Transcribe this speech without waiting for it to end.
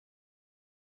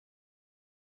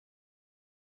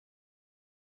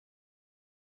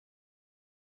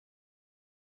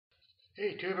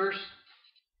Hey tubers!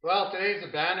 Well, today's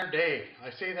a banner day.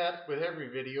 I say that with every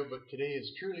video, but today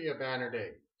is truly a banner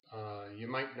day. You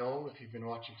might know, if you've been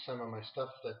watching some of my stuff,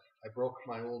 that I broke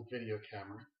my old video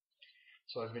camera.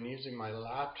 So I've been using my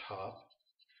laptop,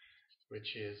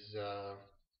 which is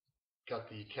got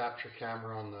the capture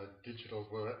camera on the digital,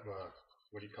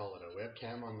 what do you call it, a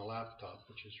webcam on the laptop,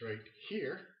 which is right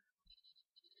here.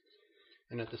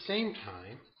 And at the same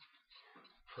time,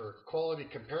 for quality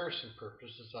comparison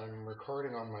purposes, I'm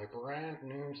recording on my brand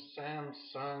new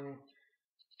Samsung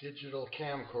digital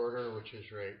camcorder, which is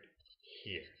right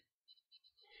here.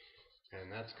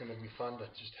 And that's going to be fun to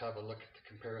just have a look at the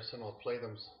comparison. I'll play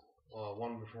them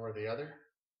one before the other.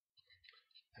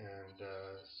 And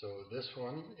so this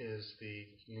one is the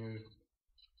new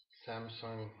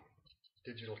Samsung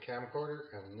digital camcorder,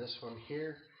 and this one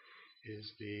here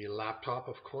is the laptop,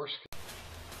 of course.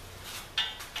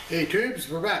 Hey tubes,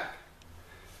 we're back.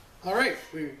 Alright,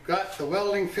 we've got the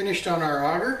welding finished on our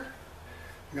auger.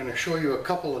 I'm going to show you a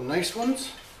couple of nice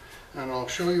ones, and I'll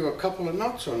show you a couple of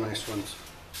not so nice ones.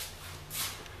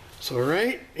 So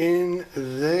right in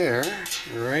there,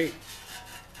 right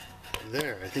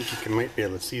there, I think you might be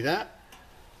able to see that.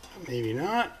 Maybe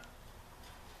not.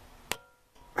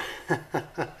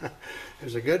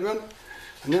 There's a good one.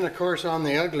 And then of course on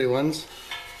the ugly ones,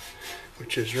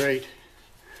 which is right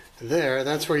there,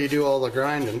 that's where you do all the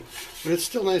grinding, but it's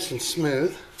still nice and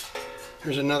smooth.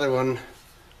 There's another one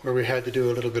where we had to do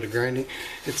a little bit of grinding.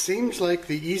 It seems like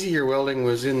the easier welding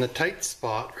was in the tight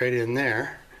spot right in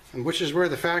there, which is where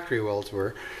the factory welds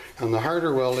were, and the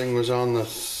harder welding was on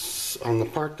the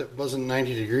part that wasn't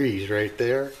 90 degrees, right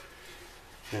there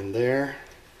and there.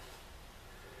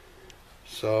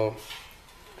 So,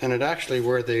 and it actually,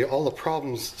 where all the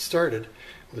problems started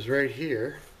was right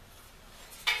here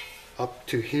up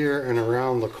to here and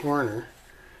around the corner.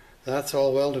 That's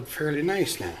all welded fairly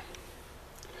nice now.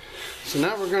 So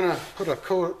now we're going to put a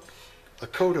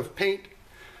coat of paint.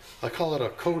 I call it a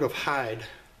coat of hide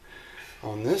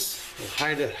on this. We'll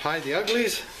hide the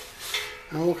uglies,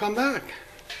 and we'll come back.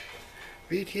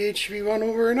 BTHV1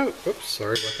 over and out. Oops,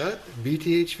 sorry about that.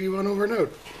 BTHV1 over and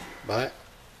out. Bye.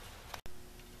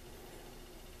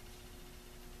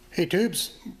 Hey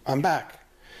tubes, I'm back.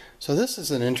 So this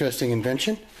is an interesting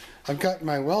invention. I've got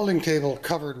my welding table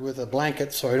covered with a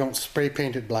blanket so I don't spray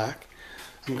paint it black.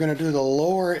 I'm going to do the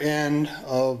lower end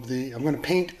of I'm going to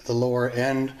paint the lower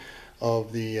end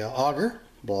of the auger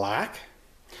black,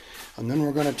 and then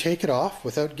we're going to take it off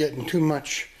without getting too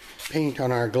much paint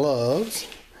on our gloves,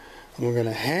 and we're going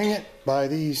to hang it by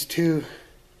this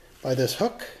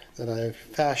hook that I've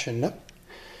fashioned up,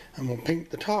 and we'll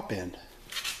paint the top end.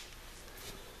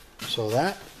 So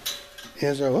that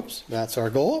is that's our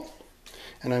goal.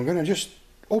 And I'm going to just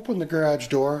open the garage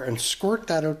door and squirt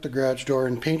that out the garage door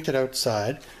and paint it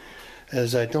outside,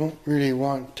 as I don't really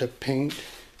want to paint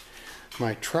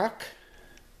my truck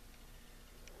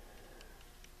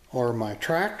or my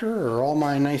tractor or all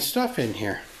my nice stuff in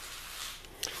here.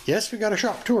 Yes, we got a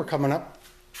shop tour coming up.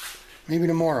 Maybe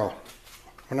tomorrow.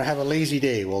 When I have a lazy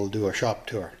day, we'll do a shop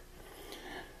tour.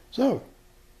 So,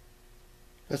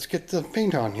 let's get the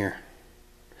paint on here.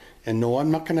 And no,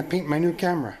 I'm not going to paint my new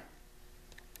camera.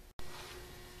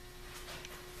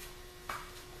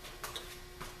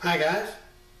 Hi guys.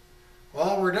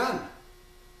 Well, we're done.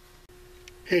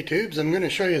 Hey tubes, I'm going to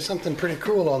show you something pretty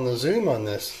cool on the zoom on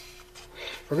this.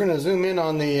 We're going to zoom in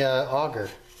on the auger.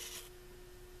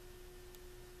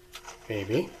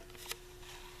 Maybe.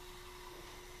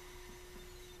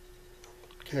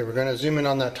 Okay, we're going to zoom in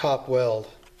on that top weld.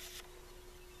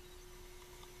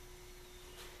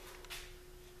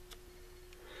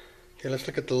 Okay, let's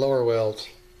look at the lower welds.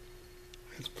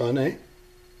 It's fun, eh?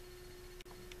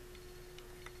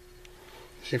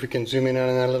 See if we can zoom in on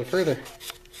that a little further.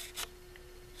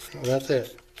 Oh, that's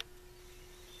it.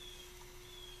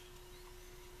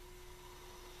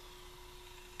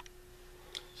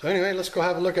 So anyway, let's go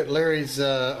have a look at Larry's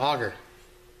auger.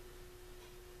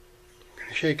 I'm going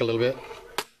to shake a little bit.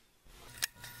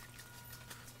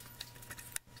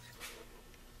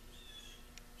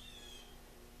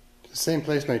 The same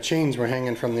place my chains were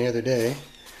hanging from the other day.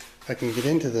 If I can get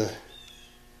into the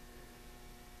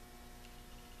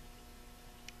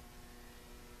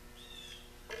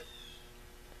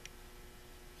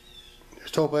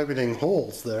just hope everything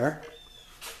holds there,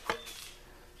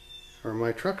 or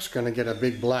my truck's going to get a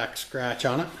big black scratch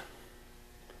on it.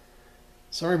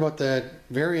 Sorry about the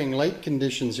varying light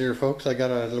conditions here, folks. I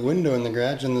got a window in the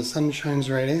garage and the sun shines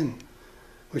right in,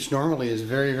 which normally is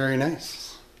very, very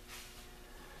nice.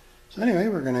 So anyway,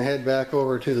 we're going to head back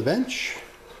over to the bench.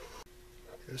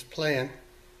 Just playing.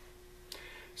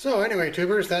 So anyway,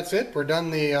 tubers, that's it. We're done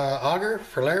the auger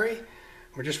for Larry.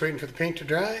 We're just waiting for the paint to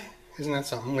dry. Isn't that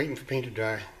something? Waiting for paint to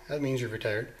dry. That means you're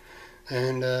retired.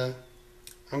 And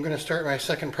I'm going to start my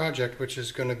second project, which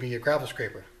is going to be a gravel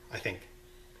scraper, I think.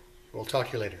 We'll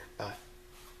talk to you later. Bye.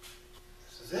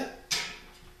 This is it.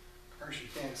 Of course you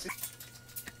can't see.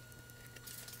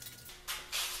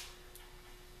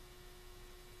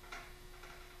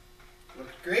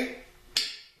 Looks great.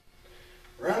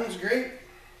 Runs great.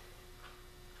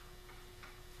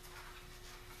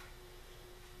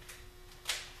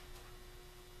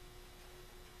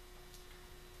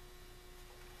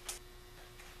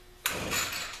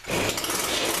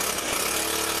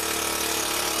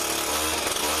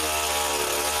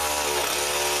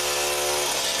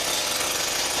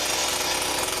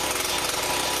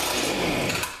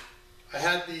 I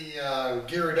had the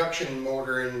gear reduction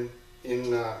motor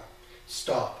in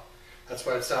stop. That's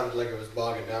why it sounded like it was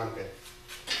bogging down a bit.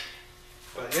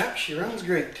 But yeah, she runs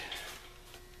great.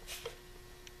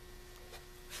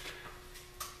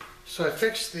 So I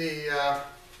fixed the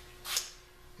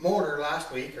motor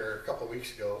last week or a couple of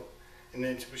weeks ago, and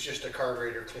it was just a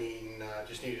carburetor clean.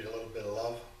 Just needed a little bit of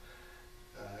love.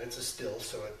 It's a still,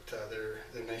 so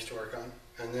they're nice to work on.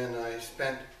 And then I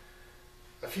spent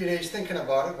a few days thinking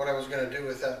about it, what I was going to do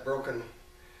with that broken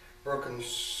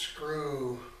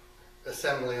screw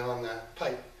assembly on that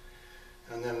pipe.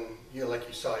 And then, like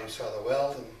you saw the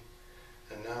weld,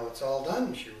 and now it's all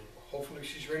done. Hopefully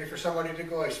she's ready for somebody to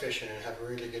go ice fishing and have a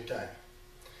really good time.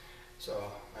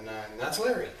 So, and that's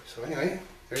Larry. So anyway,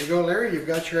 there you go, Larry. You've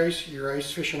got your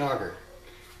ice fishing auger.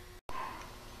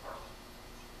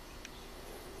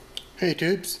 Hey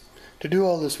tubes, to do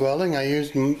all this welding I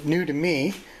used, new to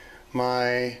me,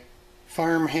 my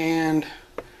farmhand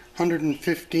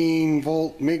 115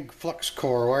 volt MIG flux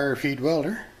core wire feed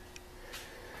welder,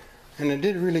 and it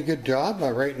did a really good job.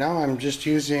 Right now I'm just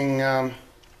using the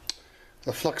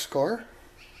flux core,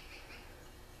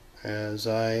 as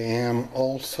I am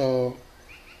also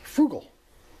frugal,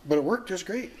 but it worked just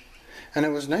great. And it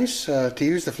was nice to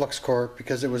use the flux core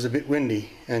because it was a bit windy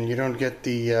and you don't get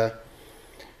the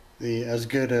as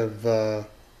good of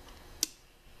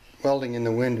welding in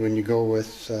the wind when you go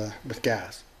with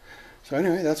gas. So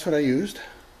anyway, that's what I used.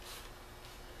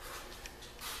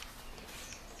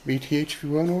 BTH if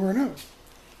you want over and out.